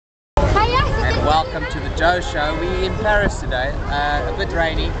Welcome to the Joe Show. We're in Paris today, a bit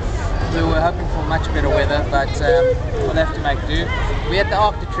rainy. We were hoping for much better weather, but we'll have to make do. We're at the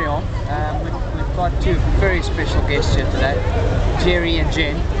Arc de Triomphe. We've got two very special guests here today, Jerry and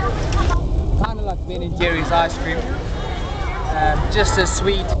Jen. Kind of like Ben and Jerry's ice cream. Just as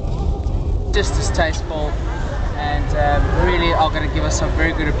sweet, just as tasteful, and really are going to give us some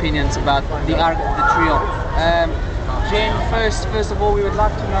very good opinions about the Arc de Triomphe. Jen, first of all, we would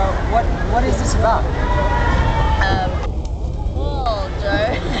like to know what is this about? Well,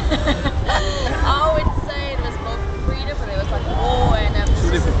 Joe, I would say it was both freedom, but it was like war and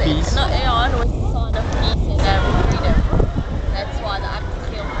peace. No, yeah, it was a sign of peace and freedom. That's why the Arc de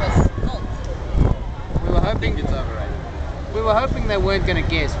Triomphe was built. We were hoping they weren't going to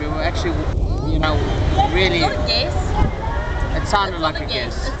guess. We were actually, really. It's not a guess. It sounded like a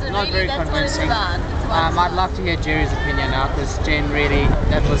guess. It's not really, very convincing. I'd love to hear Jerry's opinion now, because Jen really,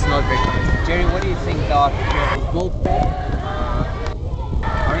 that was not very convincing. Jerry, what do you think the Arc de Triomphe was built for?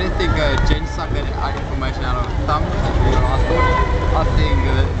 I really think Jen sucked that information out of her thumb. I think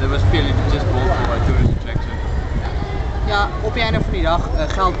there was purely just built for a tourist attraction. Ja, op die einde van die dag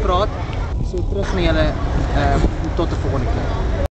geld praat. So terug na julle tot de volgende keer.